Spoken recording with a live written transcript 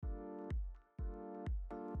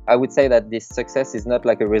I would say that this success is not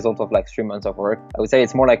like a result of like 3 months of work. I would say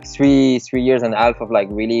it's more like three years and a half of like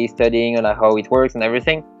really studying and like how it works and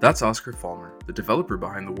everything. That's Oscar Falmer, the developer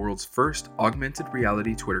behind the world's first augmented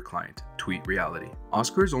reality Twitter client, Tweet Reality.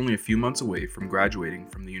 Oscar is only a few months away from graduating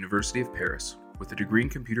from the University of Paris with a degree in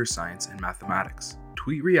computer science and mathematics.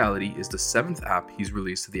 Tweet Reality is the 7th app he's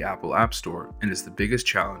released to the Apple App Store and is the biggest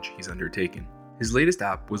challenge he's undertaken. His latest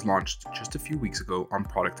app was launched just a few weeks ago on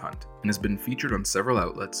Product Hunt and has been featured on several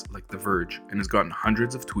outlets like The Verge and has gotten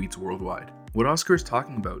hundreds of tweets worldwide. What Oscar is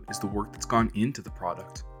talking about is the work that's gone into the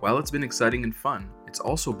product. While it's been exciting and fun, it's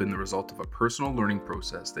also been the result of a personal learning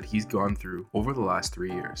process that he's gone through over the last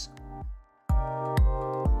 3 years.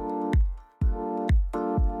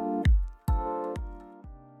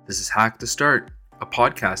 This is Hack to Start, a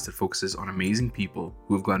podcast that focuses on amazing people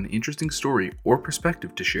who have got an interesting story or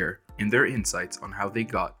perspective to share and their insights on how they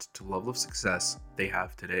got to the level of success they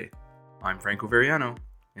have today. I'm Franco Veriano,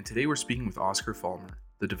 and today we're speaking with Oscar Falmer,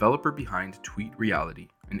 the developer behind Tweet Reality,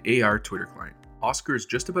 an AR Twitter client. Oscar is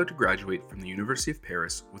just about to graduate from the University of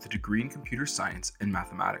Paris with a degree in computer science and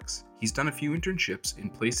mathematics. He's done a few internships in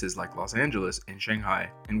places like Los Angeles and Shanghai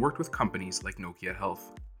and worked with companies like Nokia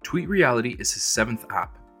Health. Tweet Reality is his 7th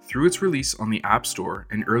app. Through its release on the App Store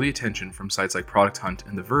and early attention from sites like Product Hunt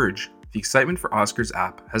and The Verge, the excitement for Oscar's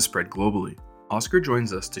app has spread globally. Oscar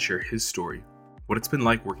joins us to share his story, what it's been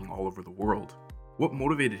like working all over the world, what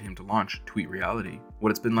motivated him to launch Tweet Reality, what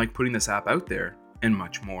it's been like putting this app out there, and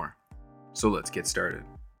much more. So let's get started.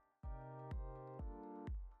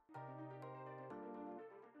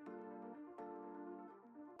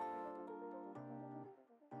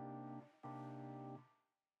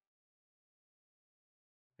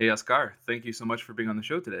 Hey Oscar, thank you so much for being on the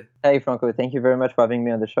show today. Hey Franco, thank you very much for having me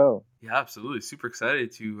on the show. Yeah, absolutely. Super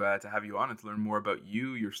excited to have you on and to learn more about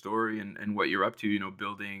you, your story, and what you're up to,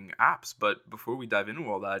 building apps. But before we dive into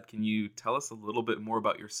all that, can you tell us a little bit more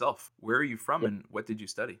about yourself? Where are you from and what did you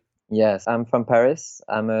study? Yes, I'm from Paris.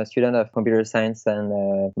 I'm a student of computer science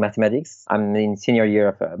and mathematics. I'm in senior year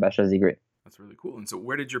of a bachelor's degree. That's really cool. And so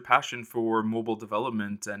where did your passion for mobile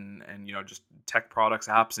development and just tech products,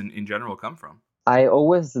 apps in general come from? I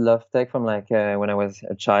always loved tech from when I was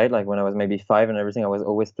a child, like when I was maybe 5 and everything. I was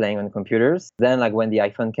always playing on computers. Then like when the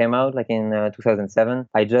iPhone came out, like in 2007,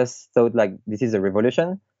 I just thought like this is a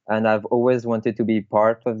revolution. And I've always wanted to be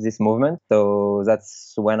part of this movement. So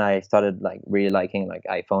that's when I started like really liking like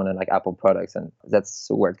iPhone and like Apple products. And that's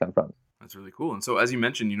where it came from. That's really cool. And so, as you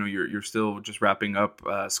mentioned, you're still just wrapping up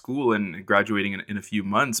school and graduating in a few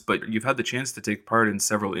months, but you've had the chance to take part in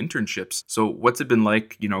several internships. So, what's it been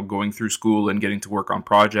like, going through school and getting to work on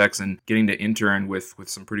projects and getting to intern with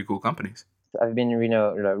some pretty cool companies? I've been,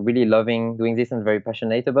 really loving doing this and very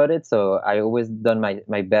passionate about it. So I always done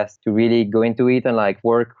my best to really go into it and like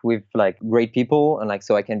work with like great people and like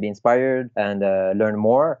so I can be inspired and learn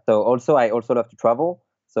more. So also I also love to travel.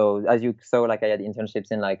 So as you saw, like I had internships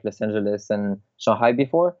in like Los Angeles and Shanghai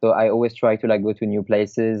before. So I always try to like go to new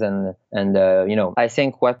places and I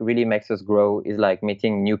think what really makes us grow is like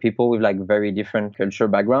meeting new people with like very different culture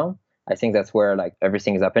background. I think that's where like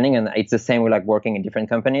everything is happening. And it's the same with like working in different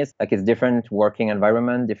companies. Like it's different working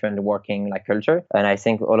environment, different working like culture. And I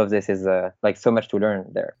think all of this is like so much to learn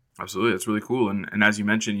there. Absolutely. That's really cool. And as you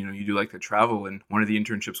mentioned, you do like to travel and one of the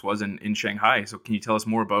internships was in Shanghai. So can you tell us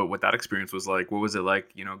more about what that experience was like? What was it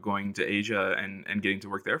like, going to Asia and getting to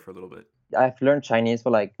work there for a little bit? I've learned Chinese for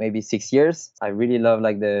like maybe 6 years. I really love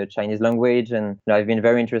like the Chinese language and I've been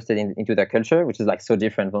very interested into their culture, which is like so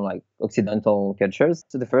different from like Occidental cultures.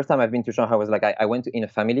 So the first time I've been to Shanghai was like I went in a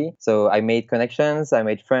family. So I made connections, I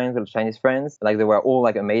made friends with Chinese friends. Like they were all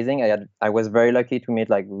like amazing. I was very lucky to meet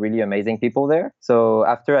like really amazing people there. So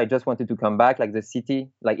after I just wanted to come back, like the city,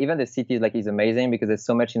 like even the city is like is amazing because there's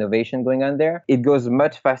so much innovation going on there. It goes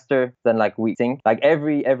much faster than like we think. Like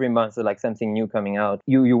every month there's like something new coming out.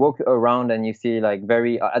 You walk around and you see like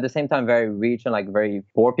very at the same time very rich and like very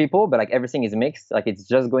poor people, but like everything is mixed. Like it's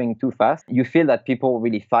just going too fast. You feel that people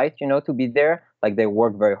really fight to be there. Like they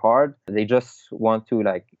work very hard. They just want to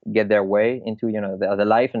like get their way into the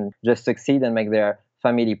life and just succeed and make their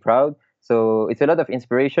family proud. So it's a lot of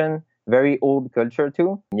inspiration. Very old culture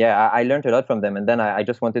too. Yeah, I learned a lot from them, and then I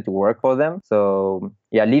just wanted to work for them. So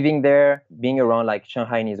yeah, living there, being around like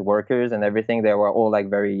Shanghainese workers and everything, they were all like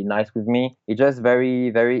very nice with me. It's just very,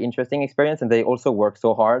 very interesting experience, and they also work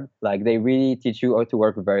so hard. Like they really teach you how to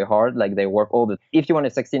work very hard. Like they work if you want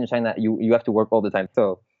to succeed in China, you have to work all the time.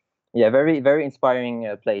 So Yeah, very very inspiring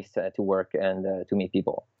place to work and to meet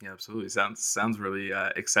people. Yeah, absolutely. Sounds really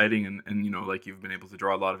exciting, and like you've been able to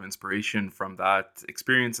draw a lot of inspiration from that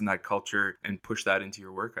experience and that culture, and push that into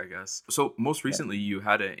your work, I guess. So, most Yeah. recently, you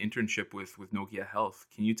had an internship with Nokia Health.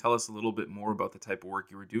 Can you tell us a little bit more about the type of work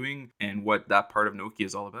you were doing and what that part of Nokia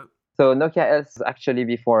is all about? So Nokia Health is actually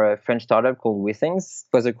before a French startup called Withings.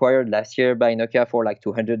 It was acquired last year by Nokia for like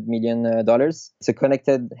 $200 million dollars. It's a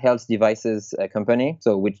connected health devices company,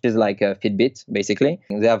 so which is like a Fitbit basically.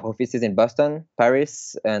 They have offices in Boston,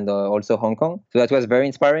 Paris, and also Hong Kong. So that was very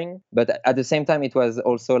inspiring. But at the same time, it was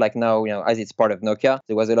also like now as it's part of Nokia,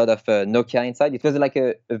 there was a lot of Nokia inside. It was like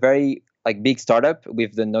a very like big startup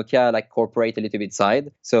with the Nokia like corporate a little bit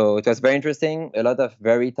side. So it was very interesting. A lot of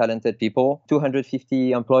very talented people,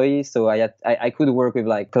 250 employees. So I could work with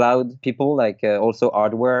like cloud people, like also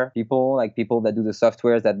hardware people, like people that do the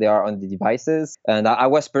softwares that they are on the devices. And I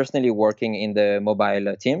was personally working in the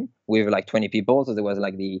mobile team with like 20 people. So there was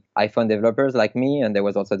like the iPhone developers like me, and there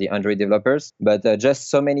was also the Android developers, but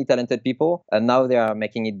just so many talented people. And now they are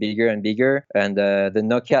making it bigger and bigger. And the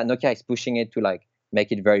Nokia is pushing it to like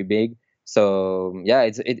make it very big. So yeah,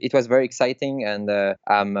 it was very exciting, and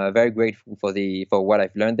I'm very grateful for what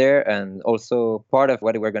I've learned there, and also part of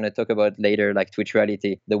what we're going to talk about later, like Twitch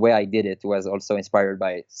reality. The way I did it was also inspired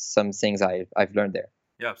by some things I've learned there.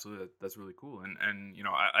 Yeah, absolutely. That's really cool. And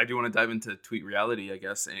I do want to dive into Tweet Reality, I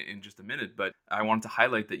guess, in just a minute. But I wanted to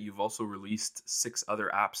highlight that you've also released 6 other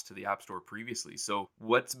apps to the App Store previously. So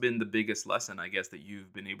what's been the biggest lesson, I guess, that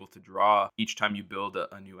you've been able to draw each time you build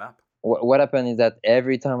a new app? What happened is that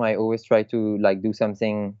every time I always try to like do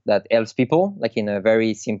something that helps people, like in a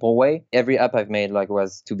very simple way. Every app I've made like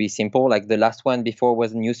was to be simple. Like the last one before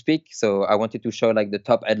was Newspeak, so I wanted to show like the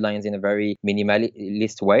top headlines in a very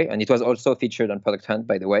minimalist way, and it was also featured on Product Hunt,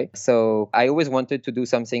 by the way. So I always wanted to do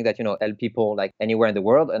something that help people like anywhere in the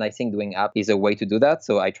world, and I think doing app is a way to do that.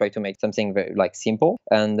 So I try to make something very like simple,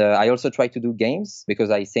 and I also try to do games because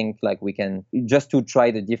I think like we can just to try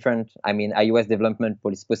the different, I mean, iOS development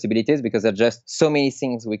possibilities, because there are just so many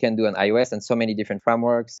things we can do on iOS and so many different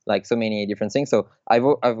frameworks, like so many different things. So I've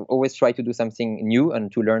always tried to do something new and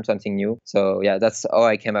to learn something new. So yeah, that's how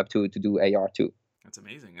I came up to do AR too. That's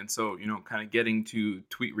amazing. And so, kind of getting to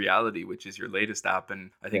Tweet Reality, which is your latest app,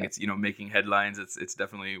 and I think Yeah. it's, making headlines. It's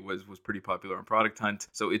definitely was pretty popular on Product Hunt.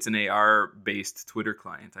 So it's an AR based Twitter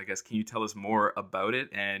client, I guess. Can you tell us more about it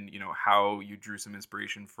and, how you drew some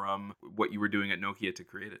inspiration from what you were doing at Nokia to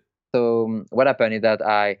create it? So what happened is that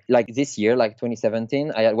I like this year, like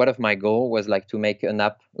 2017, I had one of my goal was like to make an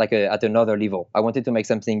app like at another level. I wanted to make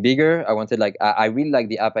something bigger. I wanted like I really like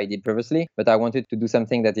the app I did previously, but I wanted to do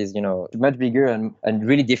something that is much bigger and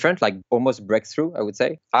really different, like almost breakthrough, I would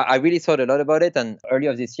say. I really thought a lot about it, and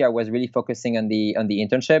earlier this year I was really focusing on the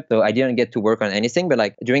internship, so I didn't get to work on anything. But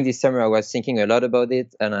like during this summer, I was thinking a lot about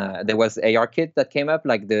it, and there was ARKit that came up,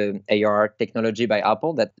 like the AR technology by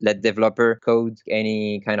Apple that let developer code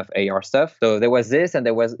any kind of AR stuff. So there was this, and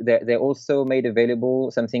they also made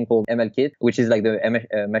available something called MLKit, which is like the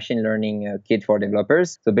machine learning kit for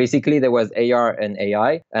developers. So basically, there was AR and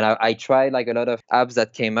AI, and I tried like a lot of apps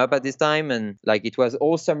that came up at this time, and like it was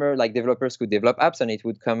all summer, like developers could develop apps, and it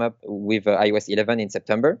would come up with iOS 11 in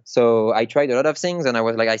September. So I tried a lot of things, and I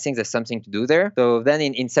was like, I think there's something to do there. So then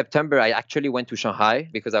in September, I actually went to Shanghai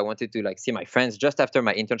because I wanted to like see my friends just after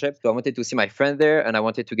my internship. So I wanted to see my friend there, and I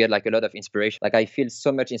wanted to get like a lot of inspiration. Like I feel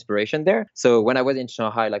so much inspiration there. So when I was in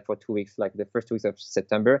Shanghai, like for 2 weeks, like the first 2 weeks of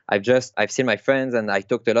September, I've seen my friends and I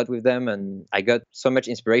talked a lot with them, and I got so much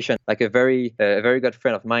inspiration. Like a very good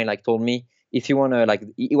friend of mine like told me, if you want to like,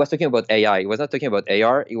 he was talking about AI. He was not talking about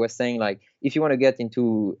AR. He was saying like, if you want to get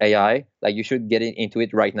into AI, like you should get into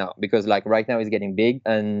it right now, because like right now it's getting big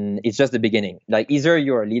and it's just the beginning. Like either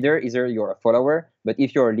you're a leader, either you're a follower. But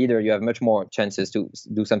if you're a leader, you have much more chances to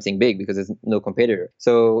do something big because there's no competitor.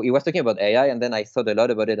 So he was talking about AI, and then I thought a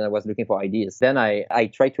lot about it and I was looking for ideas. Then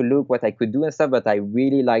I tried to look what I could do and stuff, but I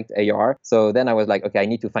really liked AR. So then I was like, okay, I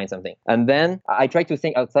need to find something. And then I tried to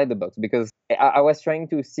think outside the box, because I was trying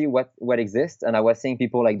to see what exists, and I was seeing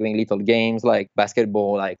people like doing little games like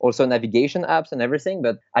basketball, like also navigation apps and everything,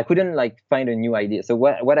 but I couldn't like find a new idea. So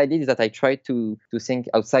what I did is that I tried to think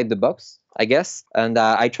outside the box, I guess. And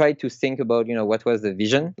I tried to think about, what was the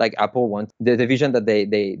vision, like Apple wanted, the vision that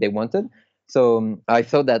they wanted. So I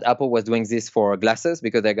thought that Apple was doing this for glasses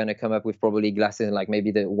because they're going to come up with probably glasses in like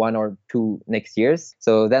maybe the 1 or 2 next years.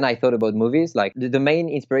 So then I thought about movies. Like the main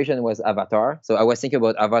inspiration was Avatar. So I was thinking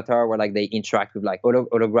about Avatar where like they interact with like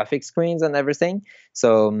holographic screens and everything.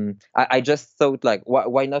 So I just thought like why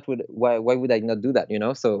would I not do that, you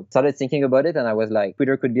know? So started thinking about it and I was like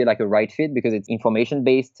Twitter could be like a right fit because it's information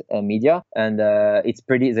based media and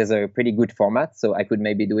there's a pretty good format. So I could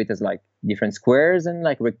maybe do it as like different squares and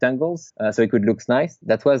like rectangles, so it could look nice.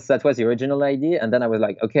 That was the original idea, and then I was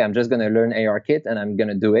like, okay, I'm just gonna learn ARKit and I'm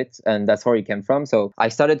gonna do it, and that's where it came from. So I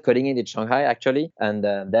started coding it in Shanghai actually, and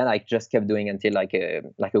then I just kept doing until like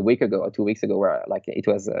a week ago or 2 weeks ago, where like it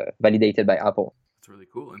was validated by Apple. That's really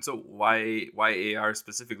cool. And so why AR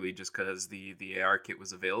specifically? Just because the AR kit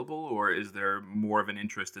was available, or is there more of an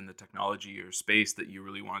interest in the technology or space that you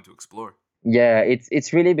really wanted to explore? Yeah,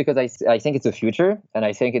 it's really because I think it's the future, and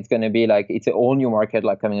I think it's going to be like it's a whole new market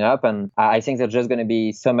like coming up, and I think there's just going to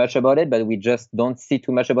be so much about it, but we just don't see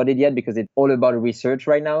too much about it yet because it's all about research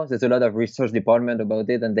right now. There's a lot of research department about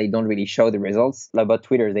it, and they don't really show the results. Like about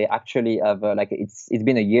Twitter, they actually have like it's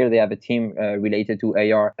been a year. They have a team related to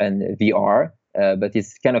AR and VR. But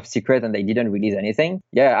it's kind of secret and they didn't release anything.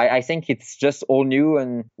 Yeah, I think it's just all new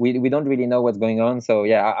and we don't really know what's going on. So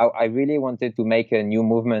yeah, I really wanted to make a new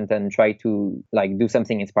movement and try to like do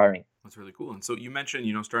something inspiring. That's really cool. And so you mentioned,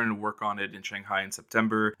 starting to work on it in Shanghai in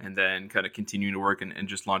September and then kind of continuing to work and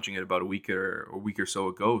just launching it about a week or so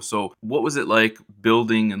ago. So what was it like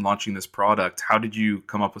building and launching this product? How did you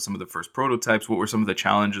come up with some of the first prototypes? What were some of the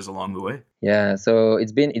challenges along the way? Yeah, so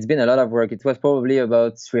it's been a lot of work. It was probably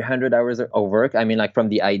about 300 hours of work. I mean, like from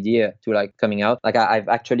the idea to like coming out. Like I've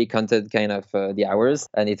actually counted kind of the hours,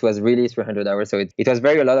 and it was really 300 hours. So it was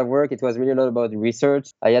very a lot of work. It was really a lot about research.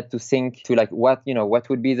 I had to think to like what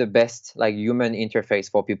would be the best like human interface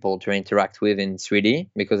for people to interact with in 3D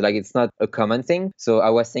because like it's not a common thing. So I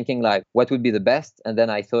was thinking like what would be the best, and then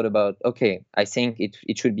I thought about okay, I think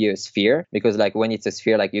it should be a sphere because like when it's a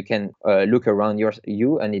sphere, like you can look around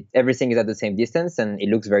you and everything is at the same distance and it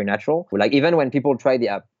looks very natural. Like even when people try the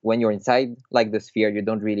app, when you're inside like the sphere, you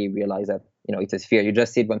don't really realize that it's a sphere. You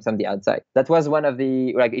just see it from the outside. That was one of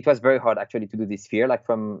the like it was very hard actually to do this sphere. Like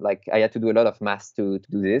from like I had to do a lot of math to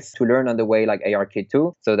do this, to learn on the way like ARKit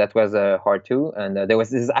too. So that was hard too. And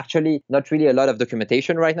this is actually not really a lot of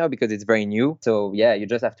documentation right now because it's very new. So yeah, you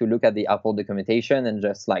just have to look at the Apple documentation and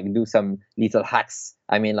just like do some little hacks.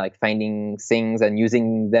 I mean, like finding things and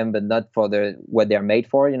using them, but not for what they're made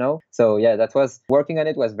for, So yeah, that was working on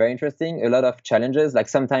it was very interesting. A lot of challenges. Like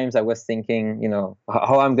sometimes I was thinking,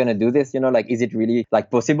 how I'm gonna do this, like is it really like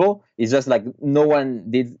possible? It's just like no one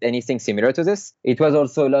did anything similar to this. It was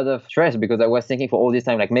also a lot of stress because I was thinking for all this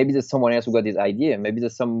time, like maybe there's someone else who got this idea, maybe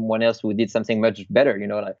there's someone else who did something much better,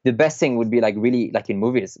 like the best thing would be like really like in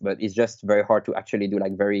movies, but it's just very hard to actually do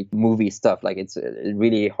like very movie stuff. Like it's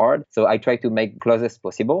really hard. So I try to make closest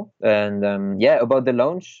possible. And yeah, about the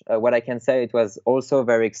launch, what I can say, it was also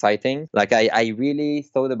very exciting. Like I really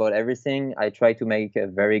thought about everything. I tried to make a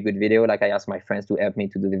very good video. Like I asked my friends to help me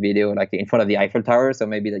to do the video like in front of the Eiffel Tower, so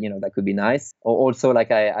maybe that could be nice. Or also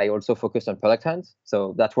like I also focused on Product Hunt,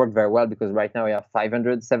 so that worked very well because right now we have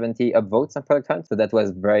 570 upvotes on Product Hunt, so that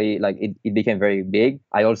was very like it became very big.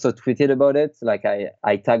 I also tweeted about it, like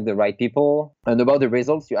I tagged the right people. And about the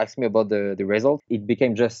results, you asked me about the results. It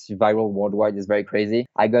became just viral worldwide. It's very crazy.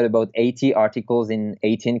 I got about 80 articles in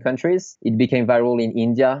 18 countries. It became viral in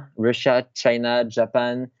India, Russia, China,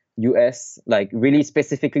 Japan, US, like really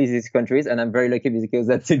specifically these countries, and I'm very lucky because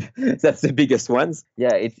that's the biggest ones.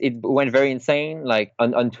 Yeah, it went very insane. Like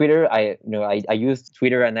on Twitter, I used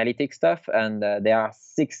Twitter analytics stuff, and there are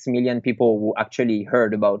 6 million people who actually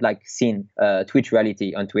heard about like seen Twitch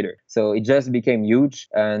reality on Twitter. So it just became huge,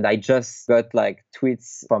 and I just got like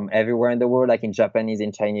tweets from everywhere in the world, like in Japanese,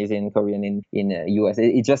 in Chinese, in Korean, in US.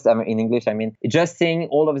 It just in English. I mean, just seeing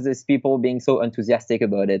all of these people being so enthusiastic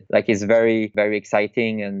about it, like is very very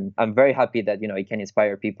exciting, and I'm very happy that it can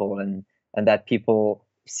inspire people and that people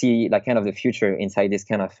see like kind of the future inside this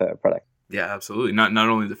kind of product. Yeah, absolutely. Not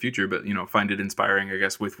only the future, but find it inspiring, I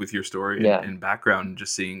guess, with your story and background,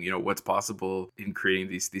 just seeing what's possible in creating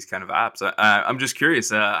these kind of apps. I'm just curious.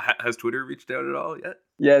 Has Twitter reached out at all yet?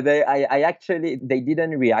 Yeah, they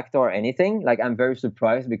didn't react or anything. Like I'm very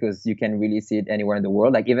surprised because you can really see it anywhere in the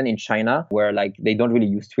world. Like even in China, where like they don't really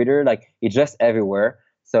use Twitter, like it's just everywhere.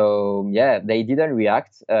 So yeah, they didn't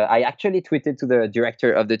react. I actually tweeted to the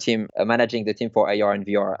director of the team, managing the team for AR and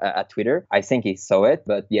VR at Twitter. I think he saw it,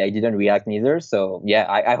 but yeah, he didn't react neither. So yeah,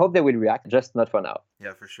 I hope they will react, just not for now.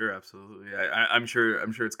 Yeah, for sure, absolutely. I'm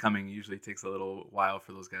sure it's coming. It usually takes a little while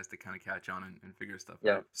for those guys to kind of catch on and figure stuff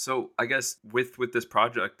Yeah. out. So I guess with this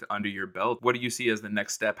project under your belt, what do you see as the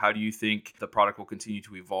next step? How do you think the product will continue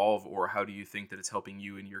to evolve, or how do you think that it's helping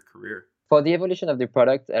you in your career? For the evolution of the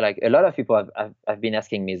product, like a lot of people have been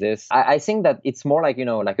asking me this. I think that it's more like,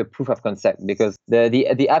 like a proof of concept, because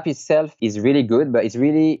the app itself is really good, but it's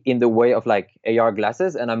really in the way of like AR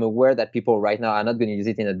glasses. And I'm aware that people right now are not going to use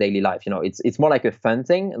it in a daily life. It's more like a fun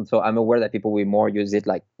thing. And so I'm aware that people will more use it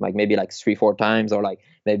like maybe like 3-4 times, or like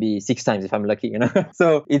maybe 6 times if I'm lucky.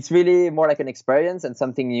 So it's really more like an experience and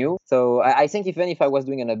something new. So I think even if I was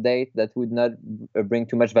doing an update, that would not bring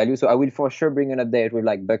too much value. So I will for sure bring an update with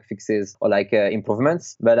like bug fixes or like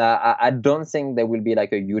improvements, but I don't think there will be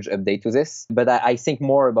like a huge update to this. But I think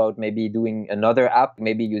more about maybe doing another app,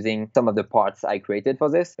 maybe using some of the parts I created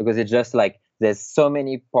for this, because it's just like there's so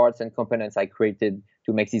many parts and components I created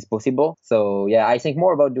to make this possible. So yeah, I think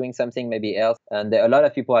more about doing something maybe else. And a lot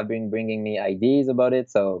of people have been bringing me ideas about it.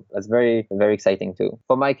 So that's very, very exciting too.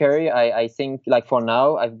 For my career, I think like for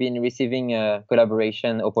now, I've been receiving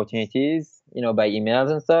collaboration opportunities, by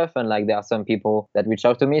emails and stuff. And like there are some people that reach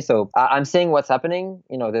out to me. So I'm seeing what's happening.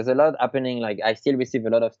 There's a lot happening. Like I still receive a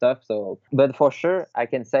lot of stuff. So, but for sure, I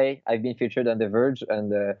can say I've been featured on The Verge,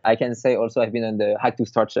 and I can say also I've been on the Hack to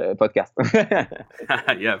Start podcast.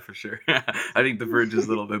 Yeah, for sure. I think The Verge is a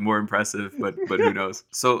little bit more impressive, but who knows?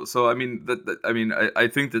 So I mean I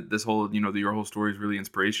think that this whole your whole story is really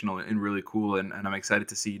inspirational and really cool, and I'm excited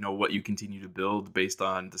to see what you continue to build based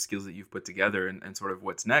on the skills that you've put together and sort of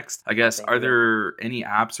what's next. I guess are there any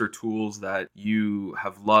apps or tools that you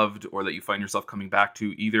have loved or that you find yourself coming back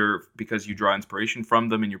to, either because you draw inspiration from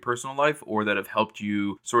them in your personal life, or that have helped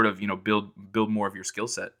you sort of build more of your skill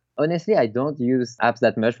set? Honestly, I don't use apps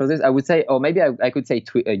that much for this. I would say, or maybe I could say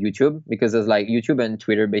YouTube, because there's like YouTube and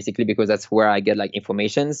Twitter basically, because that's where I get like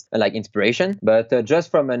informations and like inspiration. But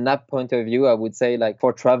just from an app point of view, I would say like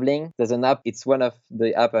for traveling, there's an app. It's one of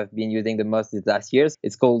the app I've been using the most these last years.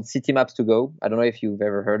 It's called City Maps to Go. I don't know if you've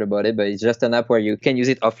ever heard about it, but it's just an app where you can use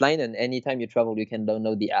it offline, and anytime you travel, you can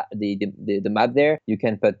download the app, the map there. You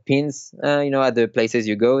can put pins, at the places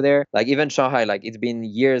you go there. Like even Shanghai, like it's been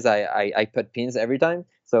years I put pins every time.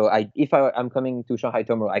 So if I'm coming to Shanghai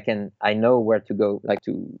tomorrow, I know where to go, like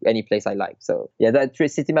to any place I like. So yeah, that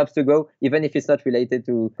City Maps to Go, even if it's not related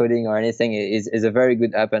to coding or anything, is a very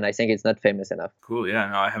good app, and I think it's not famous enough. Cool. Yeah.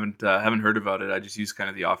 No, I haven't heard about it. I just use kind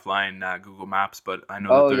of the offline Google Maps, but I know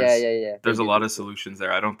Oh that yeah. there's a Maybe lot this of solutions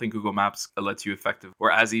there. I don't think Google Maps lets you effective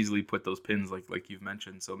or as easily put those pins like you've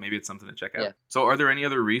mentioned. So maybe it's something to check out. Yeah. So are there any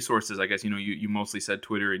other resources? I guess you mostly said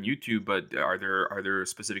Twitter and YouTube, but are there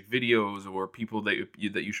specific videos or people that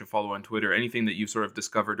you should follow on Twitter? Anything that you've sort of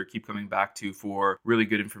discovered or keep coming back to for really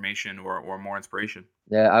good information or more inspiration?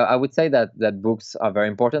 Yeah, I would say that books are very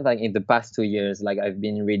important. Like in the past 2 years, like I've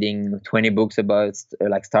been reading 20 books about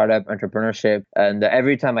like startup entrepreneurship, and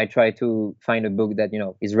every time I try to find a book that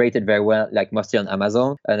is rated very well, like mostly on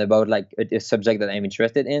Amazon, and about like a subject that I'm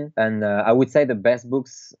interested in. And I would say the best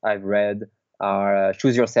books I've read are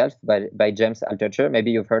Choose Yourself by James Altucher.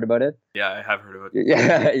 Maybe you've heard about it. Yeah, I have heard of it.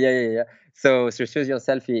 Yeah. So Choose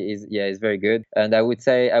Yourself is very good. And I would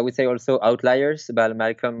say also Outliers by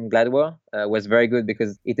Malcolm Gladwell was very good,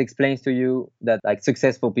 because it explains to you that like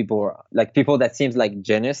successful people, like people that seems like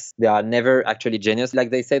genius, they are never actually genius. Like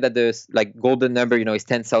they say that the like golden number is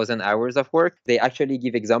 10,000 hours of work. They actually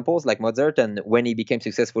give examples like Mozart, and when he became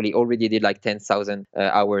successful, he already did like 10,000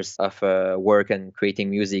 hours of work and creating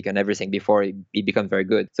music and everything before he becomes very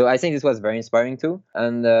good. So I think this was very inspiring too.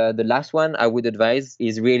 And the last one I would advise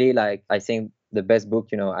is really like, I think the best book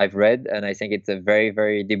I've read, and I think it's a very,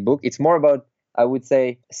 very deep book. It's more about, I would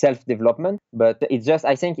say, self-development, but it's just,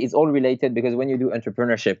 I think it's all related, because when you do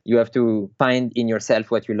entrepreneurship, you have to find in yourself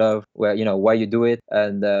what you love, where, why you do it,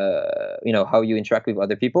 and, how you interact with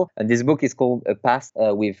other people. And this book is called A Path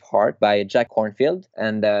with Heart by Jack Kornfield.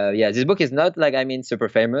 And yeah, this book is not like, super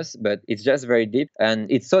famous, but it's just very deep. And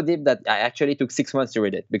it's so deep that I actually took 6 months to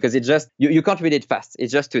read it, because it just, you can't read it fast.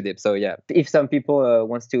 It's just too deep. So yeah, if some people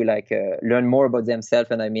wants to like learn more about themselves,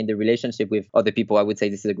 and the relationship with other people, I would say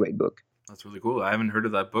this is a great book. That's really cool. I haven't heard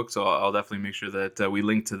of that book, so I'll definitely make sure that we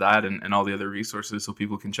link to that and all the other resources so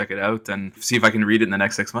people can check it out and see if I can read it in the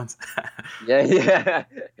next 6 months. Yeah.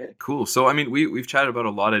 Cool. So, I mean, we've chatted about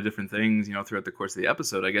a lot of different things, throughout the course of the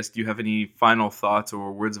episode. I guess, do you have any final thoughts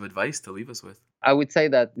or words of advice to leave us with? I would say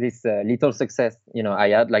that this little success, I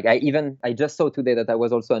had, like I just saw today that I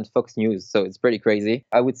was also on Fox News. So it's pretty crazy.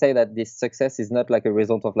 I would say that this success is not like a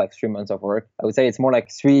result of like 3 months of work. I would say it's more like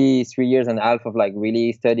three years and a half of like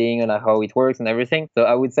really studying and how it works and everything. So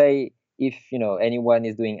I would say, if anyone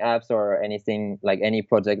is doing apps or anything, like any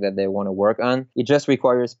project that they want to work on, it just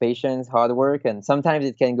requires patience, hard work, and sometimes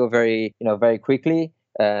it can go very quickly,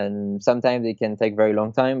 and sometimes it can take very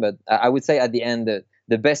long time. But I would say at the end,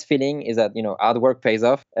 the best feeling is that hard work pays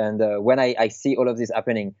off. And when I see all of this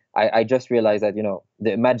happening, I just realize that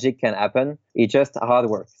the magic can happen. It's just hard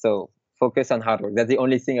work. So focus on hard work. That's the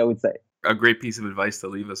only thing I would say. A great piece of advice to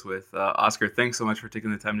leave us with. Oscar, thanks so much for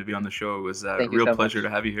taking the time to be on the show. It was a Thank you real so pleasure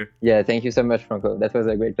much. to have you here. Yeah, thank you so much, Franco. That was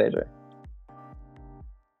a great pleasure.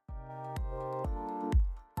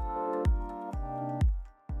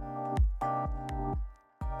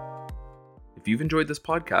 If you've enjoyed this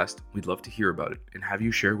podcast, we'd love to hear about it and have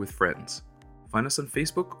you share with friends. Find us on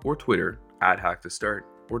Facebook or Twitter @HackToStart,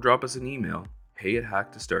 or drop us an email,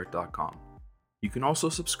 hey@hacktostart.com. You can also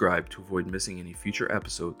subscribe to avoid missing any future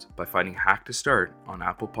episodes by finding Hack to Start on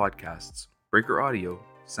Apple Podcasts, Breaker Audio,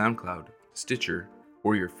 SoundCloud, Stitcher,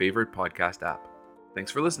 or your favorite podcast app.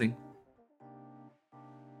 Thanks for listening.